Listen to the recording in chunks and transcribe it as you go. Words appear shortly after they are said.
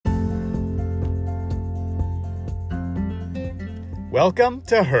Welcome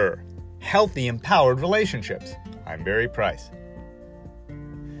to Her, Healthy Empowered Relationships. I'm Barry Price.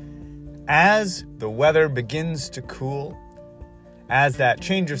 As the weather begins to cool, as that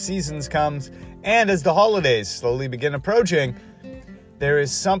change of seasons comes, and as the holidays slowly begin approaching, there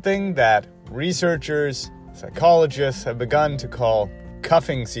is something that researchers, psychologists have begun to call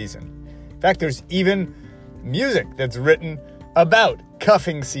cuffing season. In fact, there's even music that's written about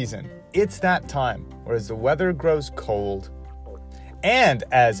cuffing season. It's that time where as the weather grows cold, and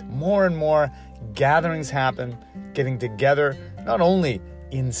as more and more gatherings happen, getting together not only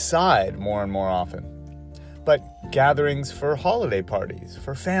inside more and more often, but gatherings for holiday parties,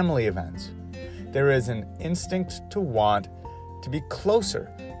 for family events, there is an instinct to want to be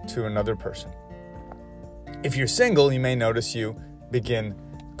closer to another person. If you're single, you may notice you begin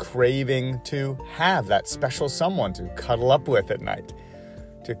craving to have that special someone to cuddle up with at night,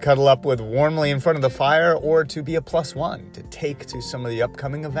 to cuddle up with warmly in front of the fire, or to be a plus one to take to some of the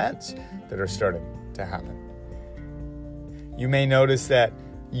upcoming events that are starting to happen. You may notice that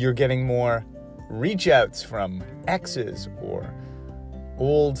you're getting more reach outs from exes or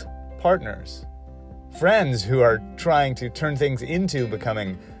old partners, friends who are trying to turn things into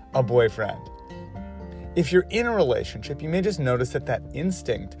becoming a boyfriend. If you're in a relationship, you may just notice that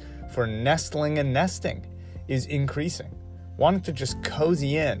instinct for nestling and nesting is increasing. Wanting to just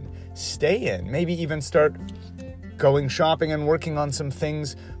cozy in, stay in, maybe even start going shopping and working on some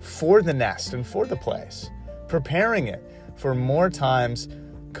things for the nest and for the place, preparing it for more times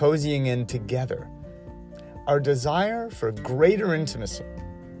cozying in together. Our desire for greater intimacy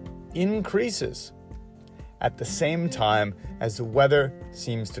increases at the same time as the weather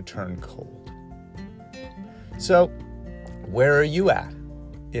seems to turn cold. So, where are you at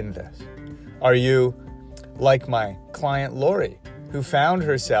in this? Are you like my client Lori, who found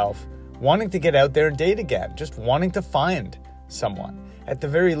herself wanting to get out there and date again, just wanting to find someone, at the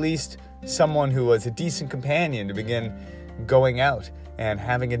very least, someone who was a decent companion to begin going out and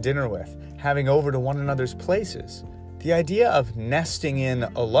having a dinner with, having over to one another's places. The idea of nesting in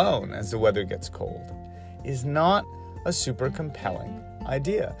alone as the weather gets cold is not a super compelling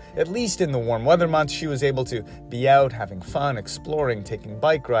idea. At least in the warm weather months, she was able to be out having fun, exploring, taking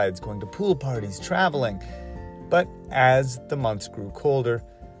bike rides, going to pool parties, traveling. But as the months grew colder,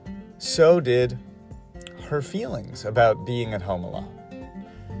 so did her feelings about being at home alone.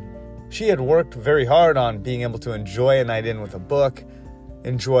 She had worked very hard on being able to enjoy a night in with a book,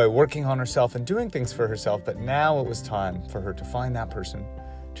 enjoy working on herself and doing things for herself, but now it was time for her to find that person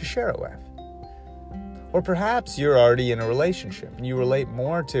to share it with. Or perhaps you're already in a relationship and you relate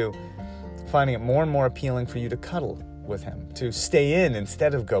more to finding it more and more appealing for you to cuddle with him, to stay in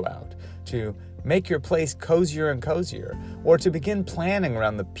instead of go out, to make your place cozier and cozier, or to begin planning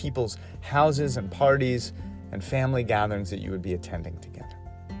around the people's houses and parties and family gatherings that you would be attending together.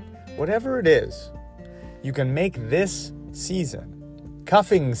 Whatever it is, you can make this season,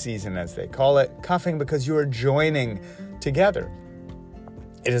 cuffing season as they call it, cuffing because you are joining together.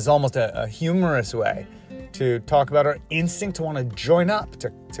 It is almost a humorous way to talk about our instinct to want to join up,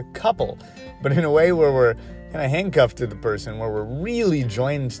 to couple, but in a way where we're kind of handcuffed to the person, where we're really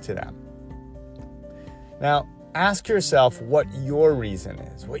joined to them. Now, ask yourself what your reason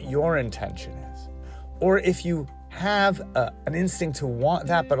is, what your intention is. Or if you have an instinct to want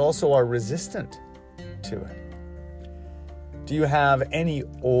that, but also are resistant to it. Do you have any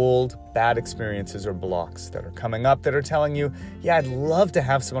old bad experiences or blocks that are coming up that are telling you, yeah, I'd love to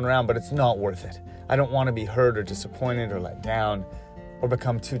have someone around, but it's not worth it. I don't want to be hurt or disappointed or let down or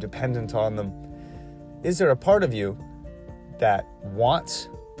become too dependent on them. Is there a part of you that wants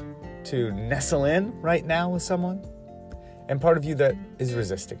to nestle in right now with someone, and part of you that is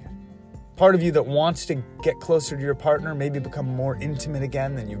resisting it? Part of you that wants to get closer to your partner, maybe become more intimate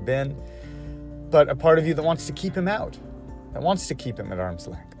again than you've been, but a part of you that wants to keep him out, that wants to keep him at arm's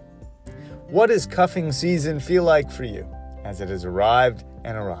length. What does cuffing season feel like for you as it has arrived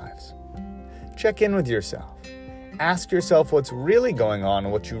and arrives? Check in with yourself. Ask yourself what's really going on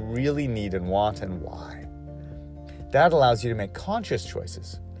and what you really need and want and why. That allows you to make conscious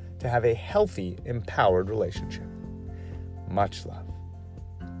choices to have a healthy, empowered relationship. Much love.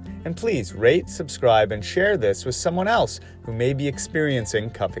 And please rate, subscribe, and share this with someone else who may be experiencing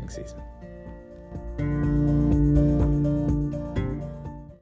cuffing season.